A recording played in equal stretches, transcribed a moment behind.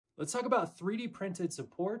Let's talk about 3D printed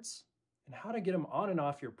supports and how to get them on and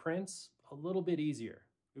off your prints a little bit easier.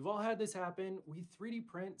 We've all had this happen. We 3D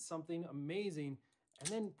print something amazing and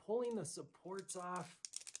then pulling the supports off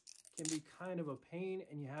can be kind of a pain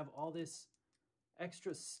and you have all this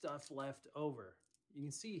extra stuff left over. You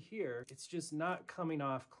can see here, it's just not coming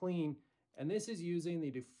off clean, and this is using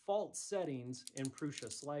the default settings in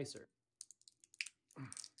Prusa Slicer.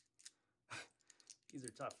 These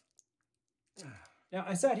are tough. Now,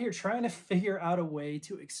 I sat here trying to figure out a way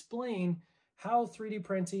to explain how 3D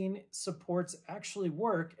printing supports actually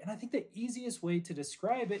work, and I think the easiest way to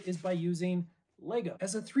describe it is by using Lego.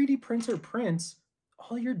 As a 3D printer prints,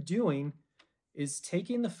 all you're doing is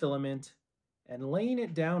taking the filament and laying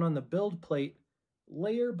it down on the build plate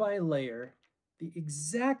layer by layer, the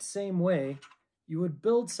exact same way you would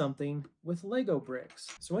build something with Lego bricks.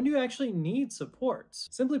 So when do you actually need supports?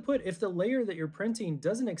 Simply put, if the layer that you're printing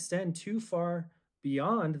doesn't extend too far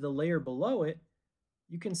beyond the layer below it,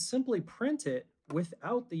 you can simply print it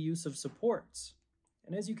without the use of supports.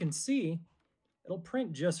 And as you can see, it'll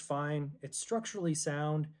print just fine. It's structurally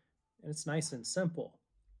sound and it's nice and simple.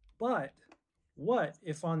 But what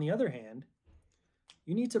if, on the other hand,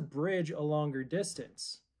 you need to bridge a longer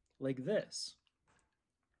distance like this?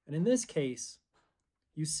 And in this case,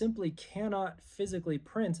 you simply cannot physically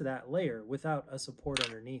print that layer without a support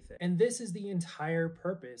underneath it. And this is the entire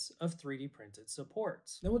purpose of 3D printed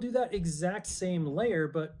supports. Then we'll do that exact same layer,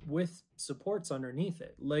 but with supports underneath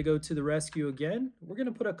it. Lego to the rescue again. We're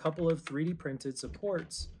gonna put a couple of 3D printed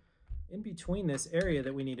supports in between this area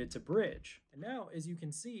that we needed to bridge. And now, as you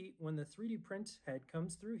can see, when the 3D print head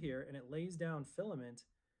comes through here and it lays down filament,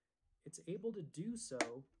 it's able to do so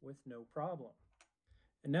with no problem.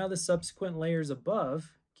 And now the subsequent layers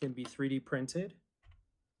above can be 3D printed.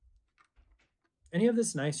 And you have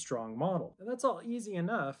this nice strong model. And that's all easy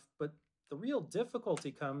enough, but the real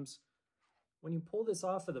difficulty comes when you pull this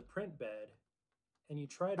off of the print bed and you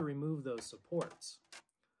try to remove those supports.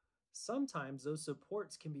 Sometimes those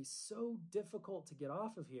supports can be so difficult to get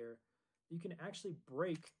off of here, you can actually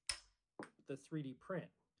break the 3D print.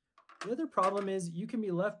 The other problem is you can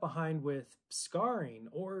be left behind with scarring,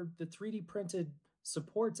 or the 3D printed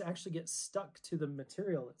supports actually get stuck to the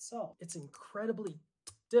material itself. It's incredibly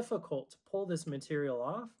difficult to pull this material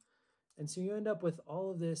off, and so you end up with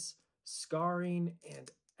all of this scarring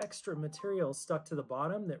and extra material stuck to the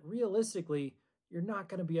bottom that realistically you're not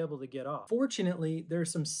going to be able to get off. Fortunately, there are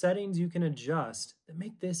some settings you can adjust that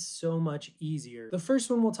make this so much easier. The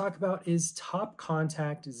first one we'll talk about is top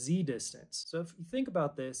contact Z distance. So if you think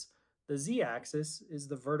about this, the Z axis is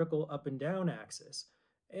the vertical up and down axis.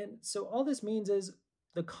 And so all this means is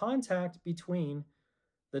the contact between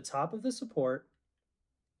the top of the support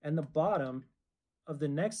and the bottom of the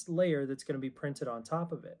next layer that's going to be printed on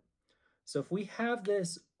top of it. So if we have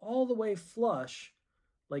this all the way flush,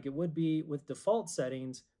 like it would be with default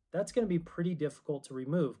settings, that's going to be pretty difficult to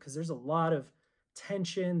remove because there's a lot of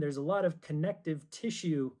tension, there's a lot of connective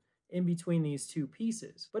tissue in between these two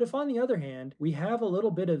pieces. But if, on the other hand, we have a little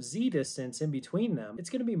bit of Z distance in between them, it's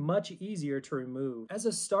going to be much easier to remove. As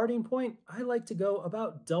a starting point, I like to go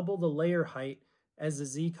about double the layer height as the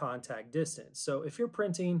Z contact distance. So if you're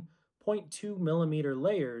printing 0.2 millimeter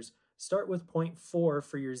layers, start with 0.4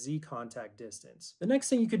 for your Z contact distance. The next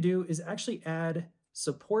thing you could do is actually add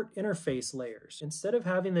support interface layers. Instead of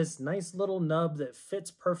having this nice little nub that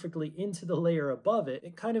fits perfectly into the layer above it,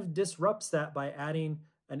 it kind of disrupts that by adding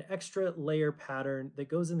an extra layer pattern that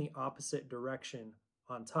goes in the opposite direction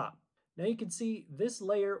on top. Now you can see this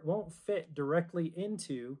layer won't fit directly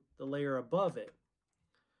into the layer above it.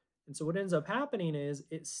 And so what ends up happening is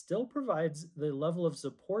it still provides the level of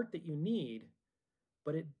support that you need,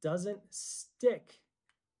 but it doesn't stick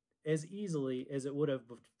as easily as it would have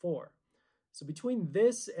before. So between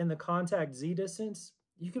this and the contact Z distance,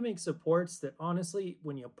 you can make supports that honestly,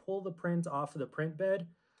 when you pull the print off of the print bed,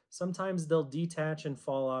 sometimes they'll detach and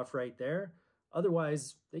fall off right there.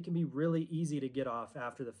 Otherwise, they can be really easy to get off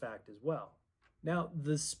after the fact as well. Now,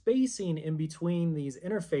 the spacing in between these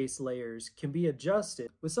interface layers can be adjusted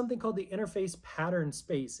with something called the interface pattern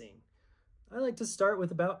spacing. I like to start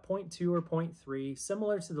with about 0.2 or 0.3,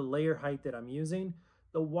 similar to the layer height that I'm using.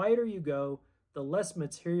 The wider you go, the less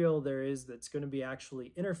material there is that's going to be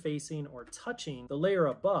actually interfacing or touching the layer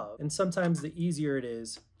above, and sometimes the easier it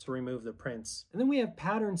is to remove the prints. And then we have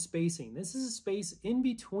pattern spacing. This is a space in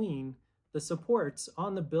between the supports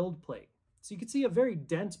on the build plate. So you can see a very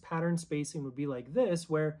dense pattern spacing would be like this,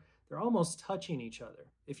 where they're almost touching each other.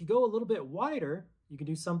 If you go a little bit wider, you can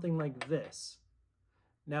do something like this.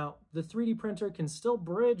 Now, the 3D printer can still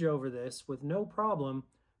bridge over this with no problem,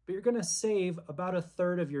 but you're going to save about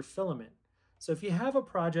 1/3 of your filament. So if you have a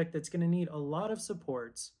project that's going to need a lot of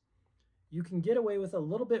supports, you can get away with a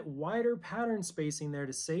little bit wider pattern spacing there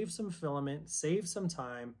to save some filament, save some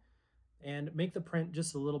time, and make the print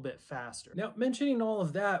just a little bit faster. Now, mentioning all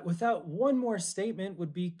of that without one more statement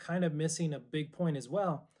would be kind of missing a big point as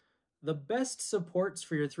well. The best supports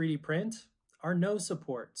for your 3D print are no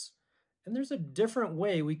supports. And there's a different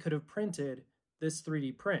way we could have printed this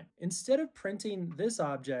 3D print. Instead of printing this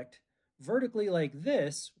object vertically like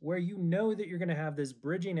this, where you know that you're going to have this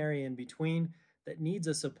bridging area in between that needs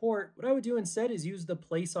a support, what I would do instead is use the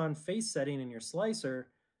place on face setting in your slicer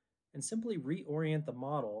and simply reorient the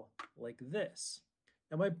model like this.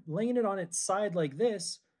 Now by laying it on its side like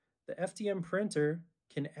this, the FDM printer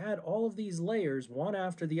can add all of these layers one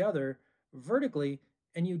after the other vertically,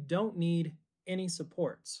 and you don't need any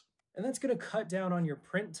supports. And that's going to cut down on your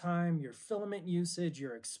print time, your filament usage,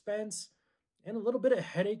 your expense, and a little bit of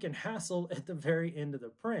headache and hassle at the very end of the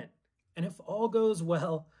print. And if all goes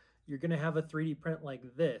well, you're going to have a 3D print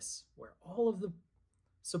like this, where all of the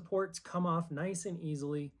supports come off nice and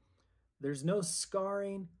easily. There's no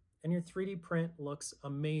scarring, and your 3D print looks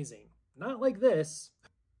amazing. Not like this.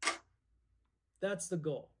 That's the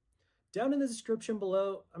goal. Down in the description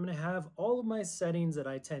below, I'm going to have all of my settings that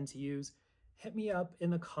I tend to use. Hit me up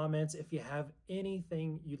in the comments if you have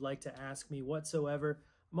anything you'd like to ask me whatsoever.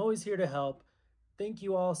 I'm always here to help. Thank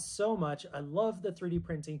you all so much. I love the 3D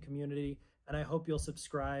printing community, and I hope you'll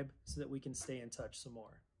subscribe so that we can stay in touch some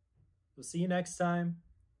more. We'll see you next time.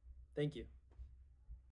 Thank you.